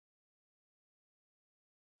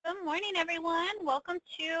Good morning, everyone. Welcome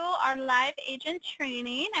to our live agent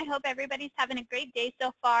training. I hope everybody's having a great day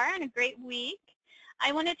so far and a great week.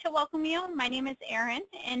 I wanted to welcome you. My name is Erin,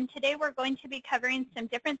 and today we're going to be covering some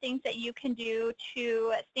different things that you can do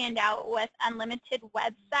to stand out with unlimited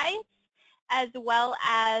websites, as well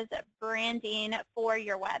as branding for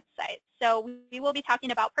your website. So we will be talking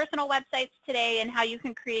about personal websites today and how you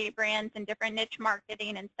can create brands and different niche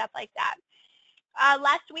marketing and stuff like that.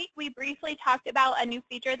 Last week, we briefly talked about a new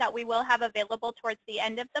feature that we will have available towards the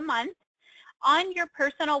end of the month. On your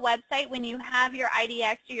personal website, when you have your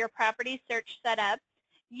IDX or your property search set up,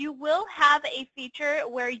 you will have a feature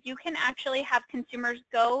where you can actually have consumers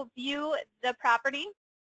go view the property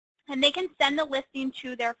and they can send the listing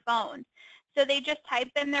to their phone. So they just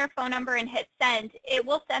type in their phone number and hit send. It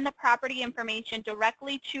will send the property information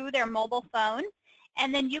directly to their mobile phone,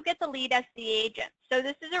 and then you get the lead as the agent. So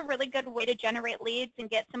this is a really good way to generate leads and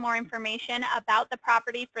get some more information about the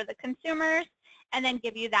property for the consumers, and then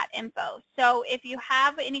give you that info. So if you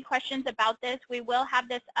have any questions about this, we will have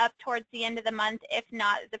this up towards the end of the month, if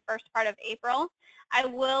not the first part of April. I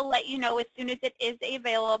will let you know as soon as it is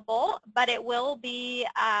available, but it will be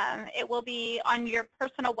on your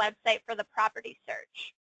personal website for the property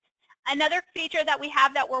search. Another feature that we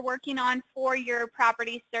have that we're working on for your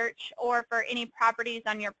property search or for any properties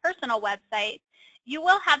on your personal website, you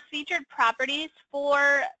will have featured properties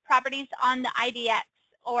for properties on the IDX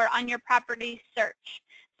or on your property search.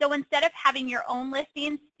 So instead of having your own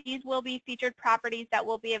listings, these will be featured properties that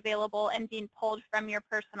will be available and being pulled from your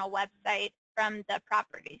personal website from the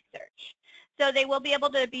property search. So they will be able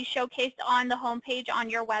to be showcased on the homepage on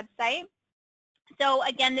your website. So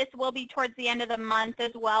again, this will be towards the end of the month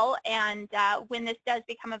as well, and when this does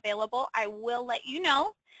become available, I will let you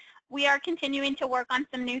know. We are continuing to work on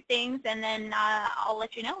some new things, and then I'll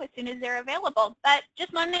let you know as soon as they're available. But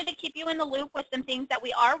just wanted to keep you in the loop with some things that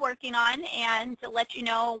we are working on and to let you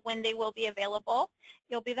know when they will be available.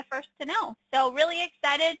 You'll be the first to know. So really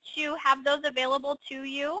excited to have those available to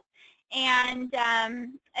you, and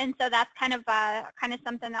so that's kind of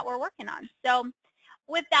something that we're working on. So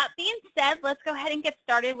with that being said, let's go ahead and get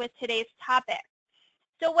started with today's topic.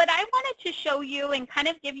 So what I wanted to show you and kind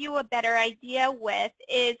of give you a better idea with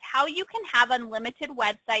is how you can have unlimited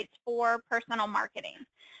websites for personal marketing.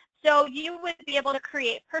 So you would be able to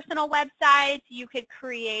create personal websites, you could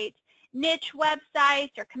create niche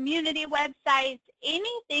websites or community websites,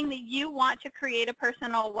 anything that you want to create a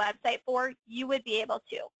personal website for, you would be able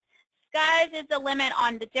to. Sky's is the limit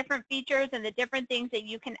on the different features and the different things that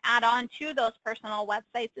you can add on to those personal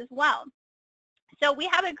websites as well. So we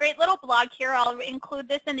have a great little blog here. I'll include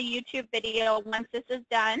this in the YouTube video once this is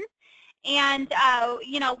done. And,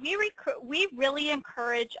 you know, we really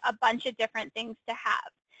encourage a bunch of different things to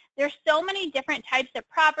have. There's so many different types of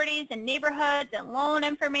properties and neighborhoods and loan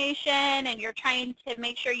information, and you're trying to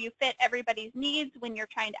make sure you fit everybody's needs when you're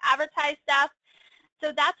trying to advertise stuff.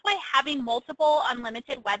 So that's why having multiple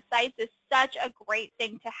unlimited websites is such a great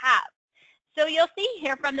thing to have. So you'll see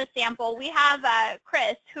here from the sample, we have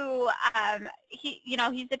Chris, who he's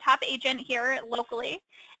the top agent here locally,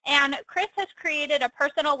 and Chris has created a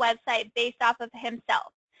personal website based off of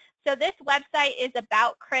himself. So this website is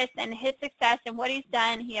about Chris and his success and what he's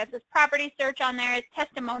done. He has his property search on there, his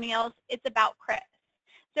testimonials. It's about Chris.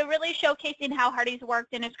 So really showcasing how hard he's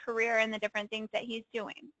worked in his career and the different things that he's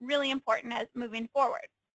doing. Really important as moving forward.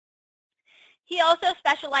 He also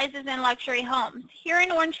specializes in luxury homes. Here in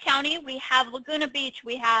Orange County, we have Laguna Beach.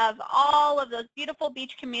 We have all of those beautiful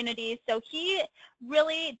beach communities. So he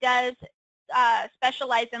really does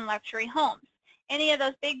specialize in luxury homes. Any of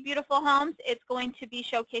those big, beautiful homes, it's going to be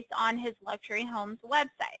showcased on his luxury homes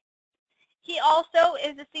website. He also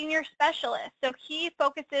is a senior specialist. So he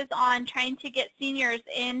focuses on trying to get seniors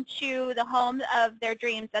into the homes of their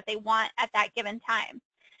dreams that they want at that given time.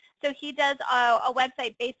 So he does a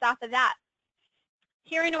website based off of that.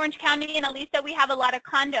 Here in Orange County and Aliso, we have a lot of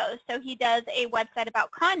condos, so he does a website about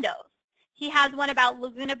condos. He has one about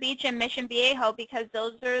Laguna Beach and Mission Viejo because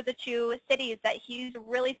those are the two cities that he's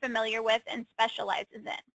really familiar with and specializes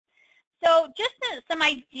in. So just some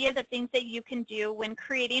ideas of things that you can do when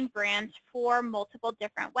creating brands for multiple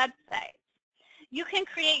different websites. You can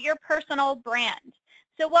create your personal brand.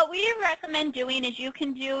 So what we recommend doing is you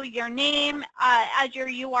can do your name as your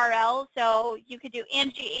URL. So you could do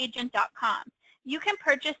angieagent.com. You can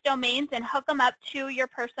purchase domains and hook them up to your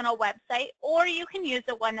personal website, or you can use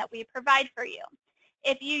the one that we provide for you.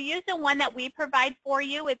 If you use the one that we provide for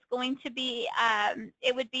you, it's going to be,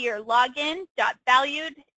 it would be your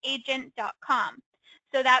login.valuedagent.com.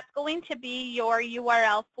 So that's going to be your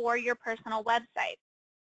URL for your personal website.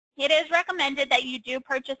 It is recommended that you do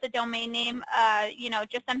purchase a domain name,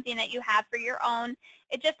 just something that you have for your own.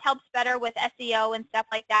 It just helps better with SEO and stuff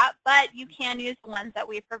like that, but you can use the ones that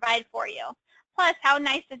we provide for you. Plus, how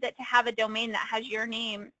nice is it to have a domain that has your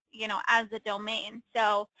name, as a domain?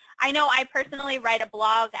 So I know I personally write a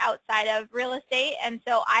blog outside of real estate, and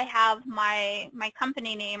so I have my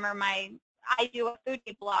company name, or I do a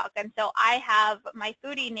foodie blog, and so I have my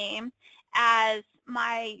foodie name as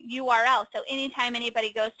my URL. So anytime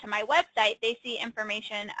anybody goes to my website, they see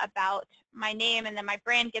information about my name, and then my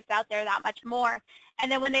brand gets out there that much more. And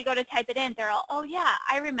then when they go to type it in, they're all, oh yeah,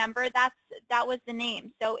 I remember that was the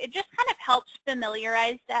name. So it just kind of helps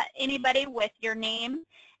familiarize anybody with your name,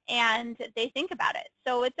 and they think about it.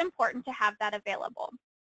 So it's important to have that available.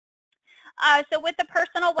 So with the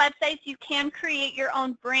personal websites, you can create your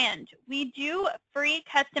own brand. We do free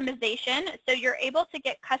customization, so you're able to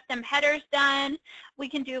get custom headers done. We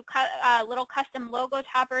can do little custom logo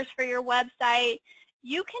toppers for your website.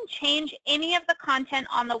 You can change any of the content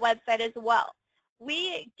on the website as well.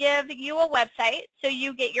 We give you a website, so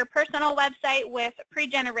you get your personal website with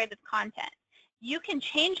pre-generated content. You can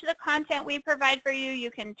change the content we provide for you. You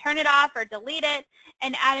can turn it off or delete it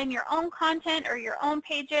and add in your own content or your own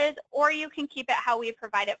pages, or you can keep it how we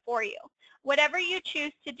provide it for you. Whatever you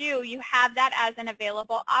choose to do, you have that as an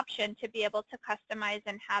available option to be able to customize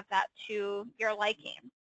and have that to your liking.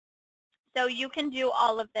 So you can do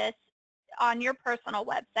all of this on your personal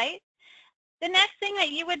website. The next thing that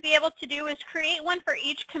you would be able to do is create one for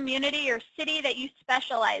each community or city that you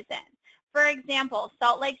specialize in. For example,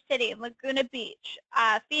 Salt Lake City, Laguna Beach,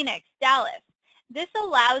 Phoenix, Dallas. This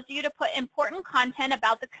allows you to put important content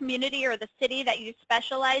about the community or the city that you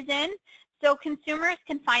specialize in, so consumers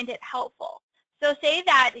can find it helpful. So say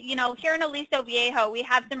that, here in Aliso Viejo, we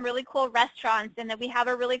have some really cool restaurants, and then we have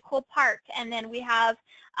a really cool park, and then we have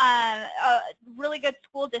a really good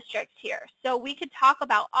school districts here. So we could talk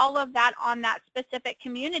about all of that on that specific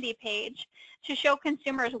community page to show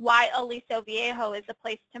consumers why Aliso Viejo is a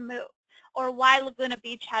place to move, or why Laguna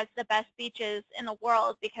Beach has the best beaches in the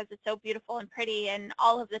world because it's so beautiful and pretty and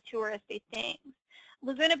all of the touristy things.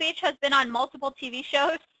 Laguna Beach has been on multiple TV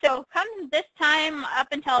shows, so come this time up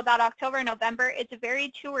until about October, November, it's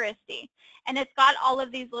very touristy, and it's got all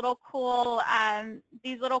of these little cool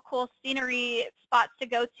scenery spots to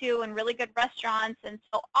go to and really good restaurants, and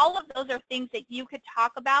so all of those are things that you could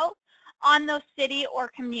talk about on those city or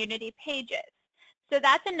community pages. So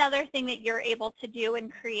that's another thing that you're able to do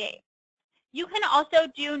and create. You can also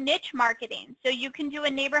do niche marketing. So you can do a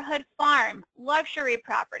neighborhood farm, luxury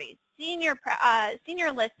properties, senior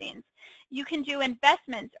listings. You can do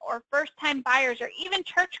investments or first-time buyers, or even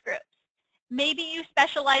church groups. Maybe you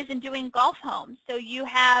specialize in doing golf homes. So you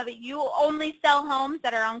only sell homes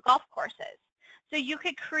that are on golf courses. So you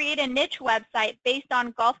could create a niche website based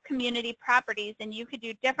on golf community properties, and you could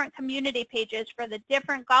do different community pages for the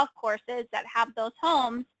different golf courses that have those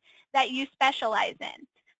homes that you specialize in.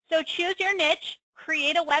 So choose your niche,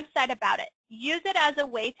 create a website about it. Use it as a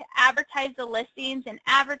way to advertise the listings and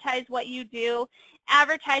advertise what you do,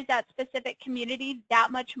 advertise that specific community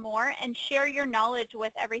that much more, and share your knowledge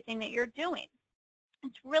with everything that you're doing.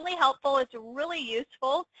 It's really helpful. It's really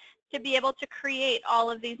useful to be able to create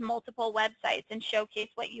all of these multiple websites and showcase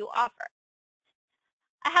what you offer.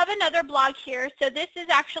 I have another blog here. So this is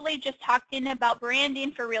actually just talking about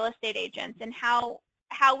branding for real estate agents and how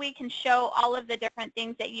we can show all of the different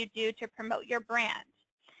things that you do to promote your brand.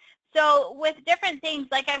 So with different things,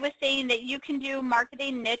 like I was saying, that you can do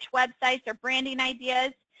marketing niche websites or branding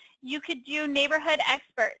ideas. You could do neighborhood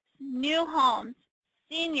experts, new homes,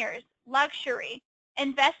 seniors, luxury,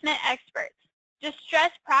 investment experts,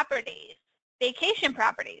 distressed properties, vacation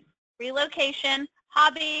properties, relocation,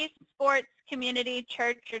 hobbies, sports, community,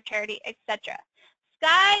 church or charity, etc.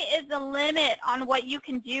 Sky is the limit on what you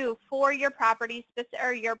can do for your property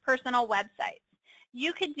or your personal websites.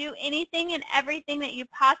 You could do anything and everything that you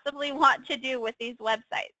possibly want to do with these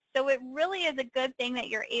websites. So it really is a good thing that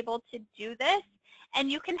you're able to do this,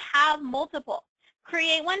 and you can have multiple.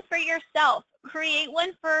 Create one for yourself. Create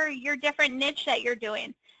one for your different niche that you're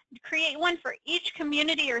doing. Create one for each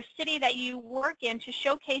community or city that you work in to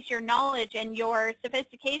showcase your knowledge and your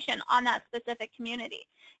sophistication on that specific community.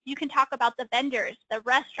 You can talk about the vendors, the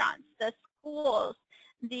restaurants, the schools,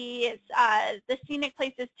 the scenic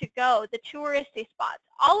places to go, the touristy spots.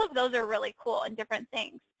 All of those are really cool and different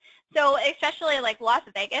things. So especially like Las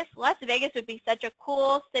Vegas. Las Vegas would be such a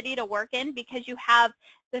cool city to work in because you have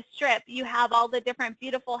the Strip, you have all the different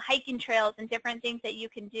beautiful hiking trails and different things that you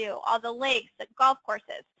can do, all the lakes, the golf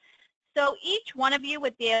courses. So each one of you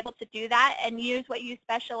would be able to do that and use what you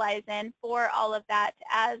specialize in for all of that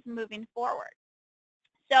as moving forward.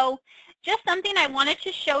 So just something I wanted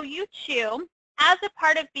to show you too. As a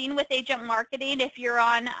part of being with Agent Marketing, if you're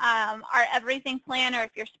on our Everything plan, or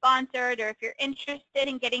if you're sponsored, or if you're interested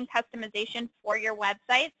in getting customization for your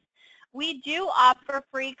websites, we do offer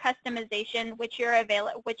free customization, which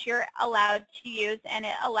you're allowed to use, and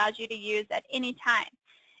it allows you to use at any time.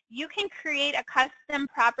 You can create a custom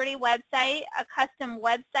property website, a custom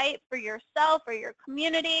website for yourself or your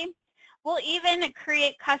community. We'll even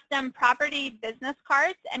create custom property business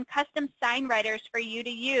cards and custom sign writers for you to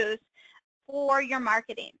use for your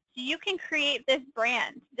marketing. So you can create this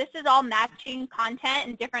brand. This is all matching content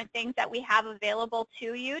and different things that we have available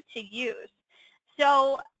to you to use.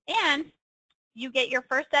 So, and you get your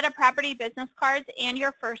first set of property business cards and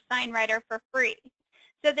your first sign writer for free.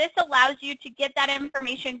 So this allows you to get that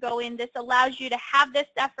information going. This allows you to have this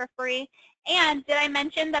stuff for free. And did I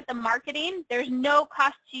mention that the marketing, there's no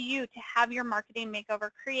cost to you to have your marketing makeover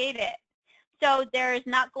created. So there's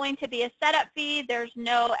not going to be a setup fee. There's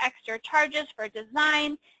no extra charges for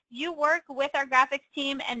design. You work with our graphics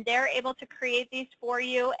team, and they're able to create these for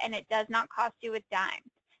you, and it does not cost you a dime.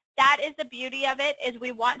 That is the beauty of it, is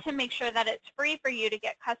we want to make sure that it's free for you to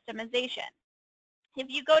get customization. If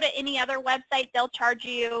you go to any other website, they'll charge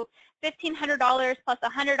you $1,500 plus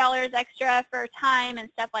 $100 extra for time and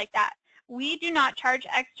stuff like that. We do not charge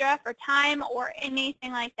extra for time or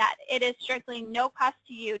anything like that. It is strictly no cost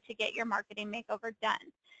to you to get your marketing makeover done.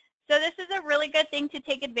 So this is a really good thing to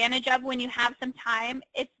take advantage of when you have some time.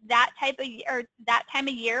 It's that time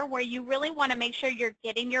of year where you really want to make sure you're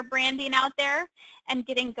getting your branding out there and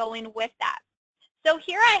getting going with that. So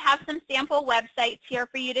here I have some sample websites here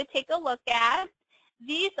for you to take a look at.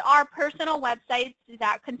 These are personal websites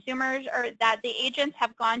that consumers or that the agents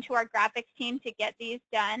have gone to our graphics team to get these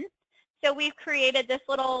done. So we've created this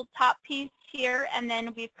little top piece here, and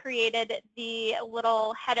then we've created the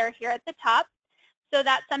little header here at the top. So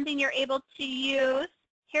that's something you're able to use.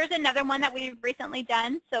 Here's another one that we've recently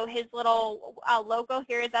done. So his little logo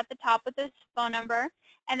here is at the top with his phone number,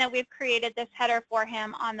 and then we've created this header for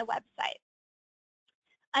him on the website.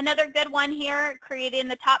 Another good one here, creating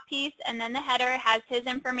the top piece, and then the header has his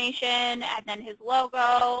information and then his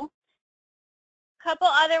logo. Couple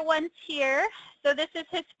other ones here. So this is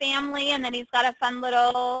his family, and then he's got a fun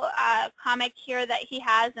little comic here that he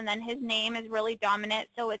has, and then his name is really dominant.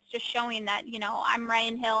 So it's just showing that, you know, I'm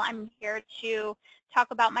Ryan Hill. I'm here to talk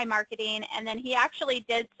about my marketing. And then he actually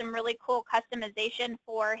did some really cool customization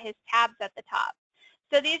for his tabs at the top.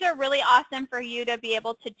 So these are really awesome for you to be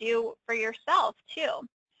able to do for yourself too.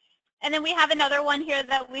 And then we have another one here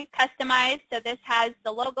that we've customized. So this has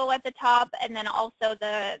the logo at the top, and then also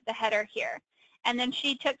the header here. And then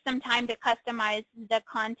she took some time to customize the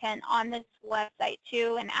content on this website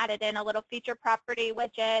too, and added in a little feature property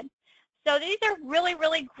widget. So these are really,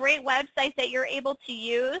 really great websites that you're able to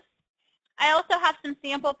use. I also have some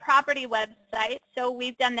sample property websites. So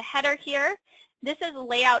we've done the header here. This is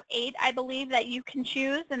layout 8, I believe, that you can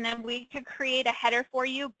choose, and then we could create a header for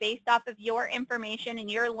you based off of your information and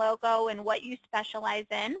your logo and what you specialize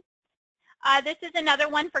in. This is another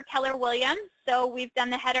one for Keller Williams. So we've done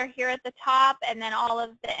the header here at the top, and then all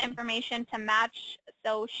of the information to match.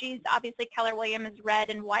 So she's obviously Keller Williams is red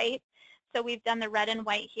and white. So we've done the red and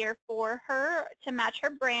white here for her to match her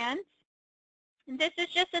brand. And this is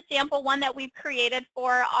just a sample one that we've created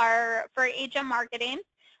for agent marketing,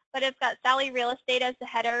 but it's got Sally Real Estate as the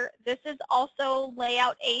header. This is also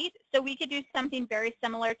layout 8. So we could do something very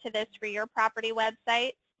similar to this for your property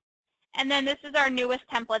website. And then this is our newest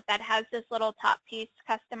template that has this little top piece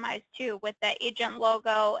customized too, with the agent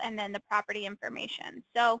logo and then the property information.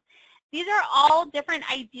 So these are all different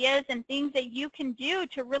ideas and things that you can do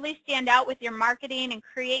to really stand out with your marketing and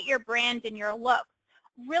create your brand and your look.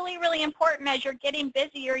 Really, really important as you're getting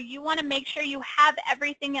busier, you want to make sure you have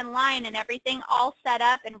everything in line and everything all set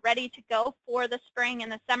up and ready to go for the spring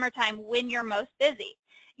and the summertime when you're most busy.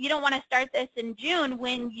 You don't want to start this in June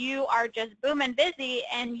when you are just booming busy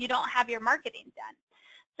and you don't have your marketing done.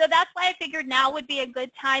 So that's why I figured now would be a good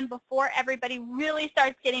time before everybody really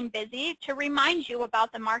starts getting busy to remind you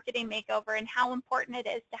about the marketing makeover and how important it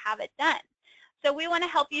is to have it done. So we want to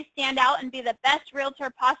help you stand out and be the best realtor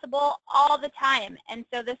possible all the time. And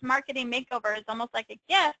so this marketing makeover is almost like a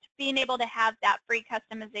gift, being able to have that free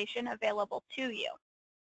customization available to you.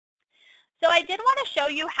 So I did want to show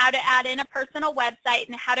you how to add in a personal website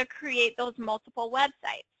and how to create those multiple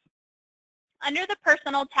websites. Under the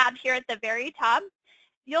personal tab here at the very top,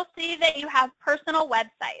 you'll see that you have personal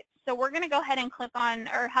websites. So we're going to go ahead and click on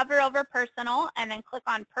or hover over personal and then click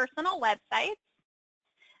on personal websites.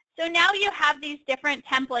 So now you have these different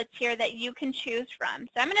templates here that you can choose from.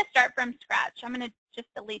 So I'm going to start from scratch. I'm going to just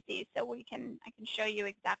delete these so I can show you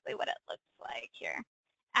exactly what it looks like here.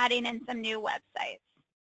 Adding in some new websites.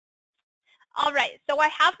 All right, so I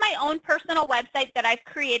have my own personal website that I've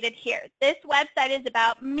created here. This website is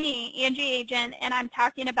about me, Angie Agent, and I'm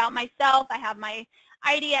talking about myself. I have my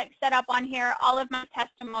IDX set up on here. All of my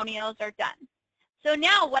testimonials are done. So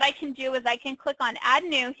now what I can do is I can click on Add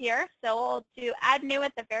New here. So we'll do Add New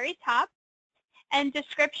at the very top, and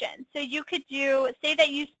description. So you could do, say that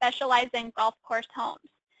you specialize in golf course homes.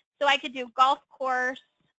 So I could do golf course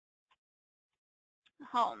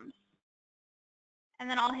homes, and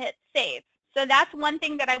then I'll hit Save. So that's one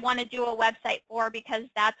thing that I want to do a website for because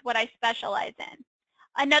that's what I specialize in.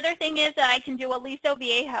 Another thing is that I can do Aliso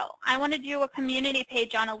Viejo. I want to do a community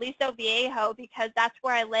page on Aliso Viejo because that's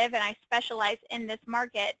where I live and I specialize in this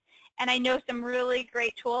market. And I know some really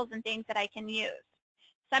great tools and things that I can use.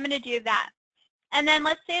 So I'm going to do that. And then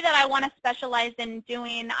let's say that I want to specialize in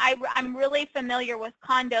doing, I'm really familiar with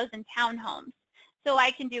condos and townhomes. So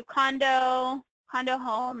I can do condo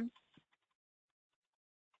homes.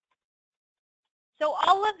 So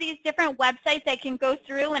all of these different websites I can go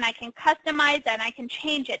through and I can customize and I can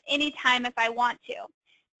change it anytime if I want to.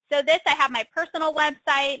 So this, I have my personal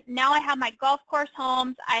website. Now I have my golf course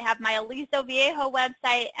homes. I have my Aliso Viejo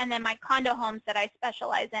website and then my condo homes that I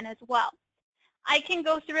specialize in as well. I can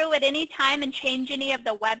go through at any time and change any of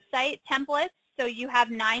the website templates. So you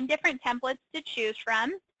have 9 different templates to choose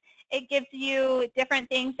from. It gives you different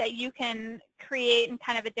things that you can create and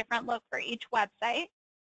kind of a different look for each website.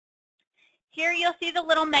 Here you'll see the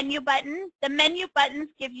little menu button. The menu buttons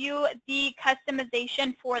give you the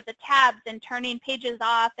customization for the tabs and turning pages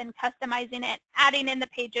off and customizing it, adding in the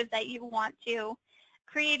pages that you want to,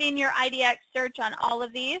 creating your IDX search on all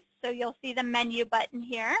of these. So you'll see the menu button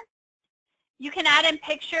here. You can add in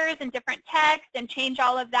pictures and different text and change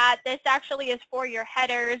all of that. This actually is for your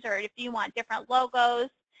headers or if you want different logos,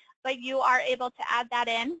 but you are able to add that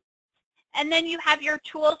in. And then you have your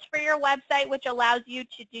tools for your website, which allows you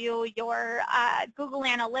to do your Google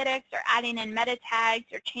Analytics or adding in meta tags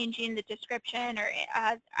or changing the description or,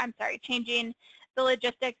 changing the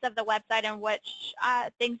logistics of the website and which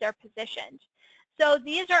things are positioned. So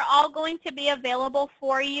these are all going to be available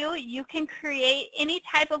for you. You can create any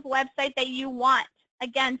type of website that you want.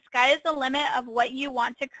 Again, sky is the limit of what you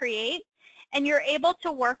want to create, and you're able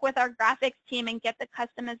to work with our graphics team and get the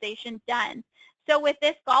customization done. So with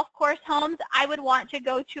this golf course homes, I would want to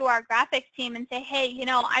go to our graphics team and say, hey, you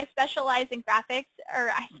know, I specialize in graphics,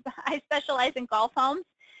 or I specialize in golf homes.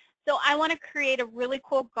 So I want to create a really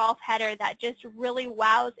cool golf header that just really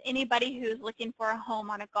wows anybody who's looking for a home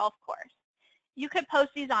on a golf course. You could post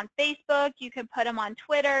these on Facebook, you can put them on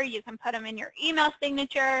Twitter, you can put them in your email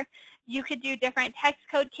signature, you could do different text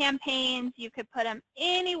code campaigns, you could put them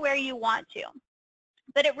anywhere you want to.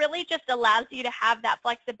 But it really just allows you to have that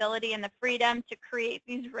flexibility and the freedom to create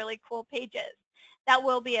these really cool pages that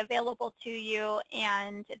will be available to you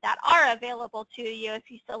and that are available to you if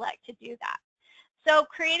you select to do that. So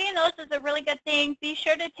creating those is a really good thing. Be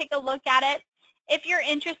sure to take a look at it. If you're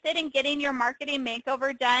interested in getting your marketing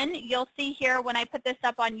makeover done, you'll see here when I put this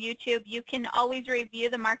up on YouTube, you can always review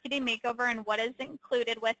the marketing makeover and what is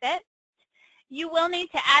included with it. You will need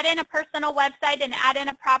to add in a personal website and add in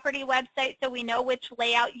a property website so we know which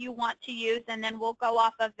layout you want to use, and then we'll go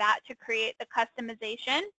off of that to create the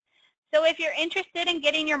customization. So if you're interested in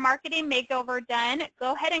getting your marketing makeover done,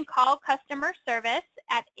 go ahead and call customer service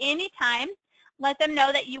at any time. Let them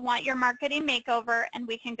know that you want your marketing makeover, and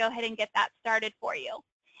we can go ahead and get that started for you.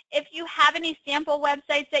 If you have any sample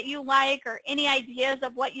websites that you like or any ideas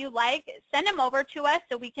of what you like, send them over to us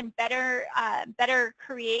so we can better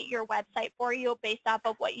create your website for you based off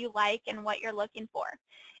of what you like and what you're looking for.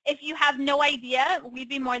 If you have no idea, we'd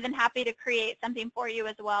be more than happy to create something for you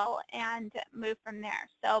as well and move from there.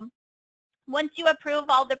 So once you approve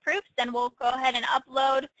all the proofs, then we'll go ahead and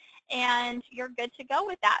upload, and you're good to go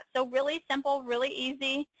with that. So really simple, really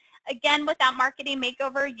easy. Again, with that marketing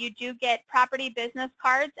makeover, you do get property business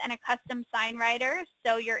cards and a custom sign writer,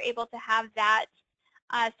 so you're able to have that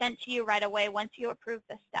sent to you right away once you approve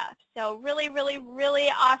the stuff. So really, really, really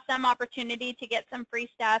awesome opportunity to get some free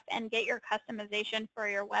stuff and get your customization for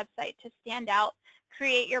your website to stand out,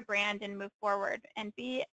 create your brand, and move forward and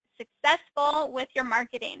be successful with your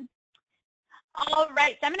marketing. All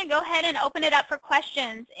right, so I'm going to go ahead and open it up for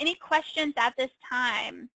questions. Any questions at this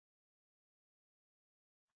time?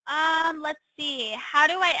 Let's see. How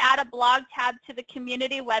do I add a blog tab to the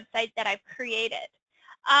community website that I've created?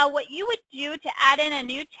 What you would do to add in a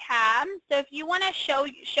new tab, so if you want to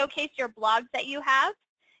showcase your blogs that you have,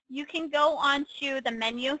 you can go onto the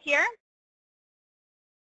menu here.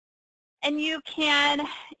 And you can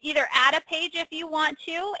either add a page if you want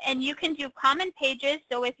to, and you can do common pages.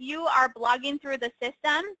 So if you are blogging through the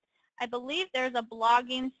system, I believe there's a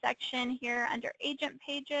blogging section here under agent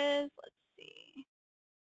pages. Let's see.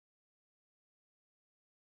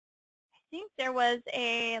 I think there was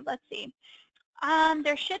a, let's see.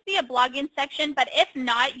 There should be a blogging section, but if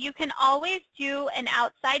not, you can always do an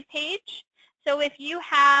outside page. So if you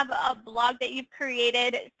have a blog that you've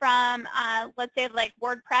created from, let's say like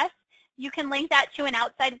WordPress, you can link that to an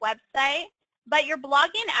outside website. But your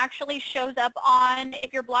blogging actually shows up on,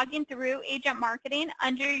 if you're blogging through Agent Marketing,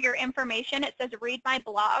 under your information, it says read my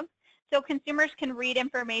blog. So consumers can read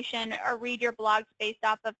information or read your blogs based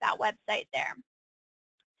off of that website there.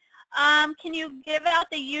 Can you give out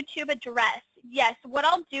the YouTube address? Yes, what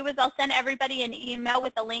I'll do is I'll send everybody an email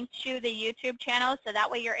with a link to the YouTube channel so that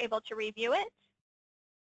way you're able to review it.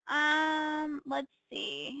 Let's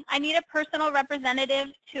see. I need a personal representative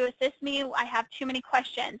to assist me. I have too many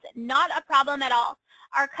questions. Not a problem at all.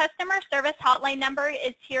 Our customer service hotline number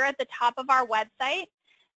is here at the top of our website.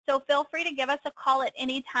 So feel free to give us a call at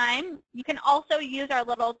any time. You can also use our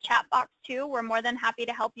little chat box too. We're more than happy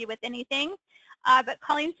to help you with anything. But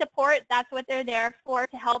calling support, that's what they're there for,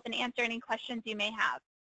 to help and answer any questions you may have.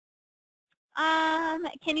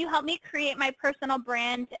 Can you help me create my personal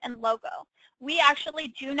brand and logo? We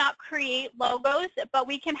actually do not create logos, but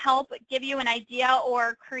we can help give you an idea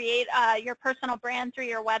or create your personal brand through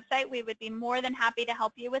your website. We would be more than happy to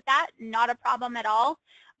help you with that. Not a problem at all.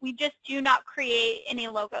 We just do not create any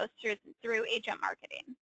logos through Agent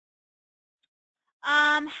Marketing.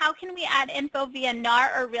 How can we add info via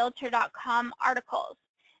NAR or Realtor.com articles?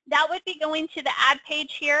 That would be going to the ad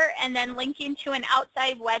page here and then linking to an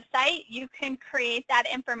outside website. You can create that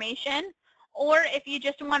information. Or if you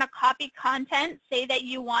just want to copy content, say that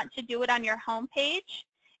you want to do it on your home page,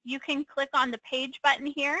 you can click on the page button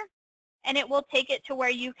here and it will take it to where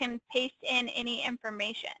you can paste in any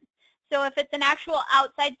information. So if it's an actual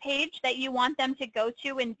outside page that you want them to go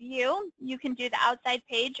to and view, you can do the outside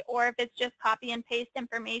page, or if it's just copy and paste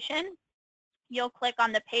information, you'll click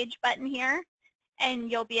on the page button here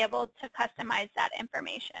and you'll be able to customize that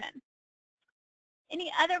information.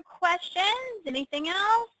 Any other questions? Anything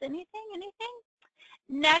else? Anything?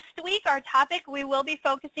 Next week, our topic, we will be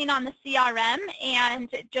focusing on the CRM and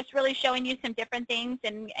just really showing you some different things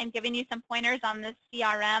and giving you some pointers on the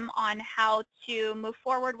CRM on how to move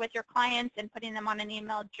forward with your clients and putting them on an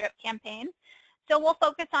email drip campaign. So we'll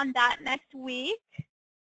focus on that next week.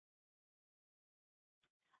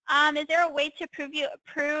 Is there a way to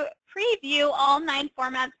preview all 9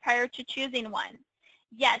 formats prior to choosing one?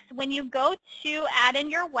 Yes, when you go to add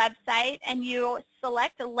in your website and you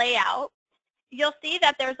select layout, you'll see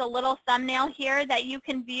that there's a little thumbnail here that you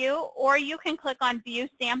can view, or you can click on view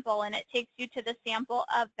sample and it takes you to the sample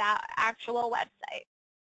of that actual website.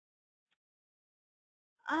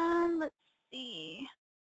 Let's see.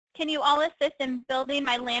 Can you all assist in building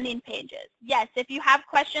my landing pages? Yes, if you have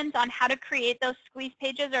questions on how to create those squeeze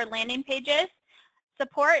pages or landing pages,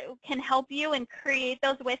 support can help you and create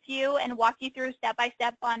those with you and walk you through step by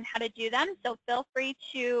step on how to do them. So feel free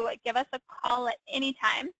to give us a call at any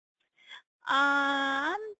time.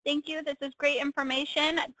 Thank you. This is great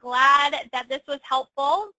information. Glad that this was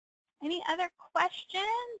helpful. Any other questions?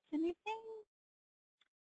 Anything?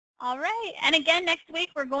 All right. And again, next week,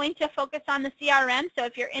 we're going to focus on the CRM. So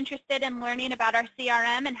if you're interested in learning about our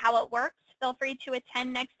CRM and how it works, feel free to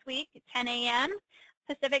attend next week at 10 a.m.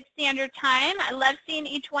 Pacific Standard Time. I love seeing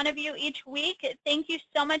each one of you each week. Thank you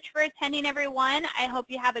so much for attending, everyone. I hope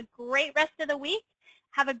you have a great rest of the week.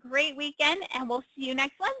 Have a great weekend, and we'll see you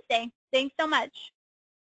next Wednesday. Thanks so much.